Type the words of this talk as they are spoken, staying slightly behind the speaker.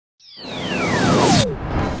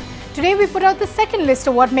Today we put out the second list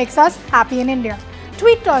of what makes us happy in India.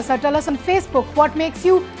 Tweet to us or tell us on Facebook what makes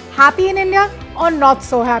you happy in India or not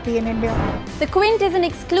so happy in India. The Quint is an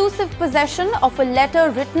exclusive possession of a letter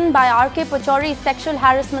written by R.K. Pachauri, sexual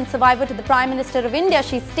harassment survivor, to the Prime Minister of India.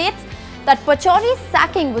 She states that Pachauri's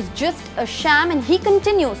sacking was just a sham and he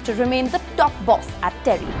continues to remain the top boss at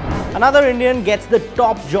TERI. Another Indian gets the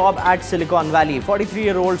top job at Silicon Valley.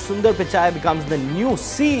 43-year-old Sundar Pichai becomes the new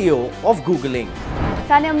CEO of Googling.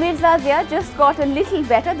 Sania Mirza's just got a little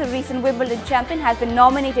better. The recent Wimbledon champion has been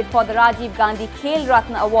nominated for the Rajiv Gandhi Khel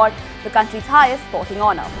Ratna Award, the country's highest sporting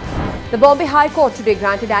honour. The Bombay High Court today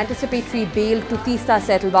granted anticipatory bail to Teesta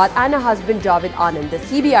Setalvad and her husband Javed Anand. The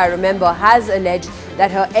CBI, remember, has alleged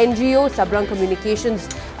that her NGO, Sabrang Communications,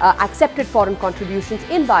 accepted foreign contributions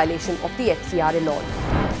in violation of the FCRA laws.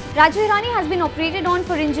 Raju Hirani has been operated on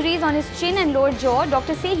for injuries on his chin and lower jaw.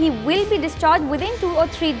 Doctors say he will be discharged within 2 or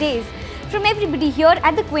 3 days. From everybody here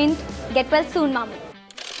at the Quint, get well soon, Mami.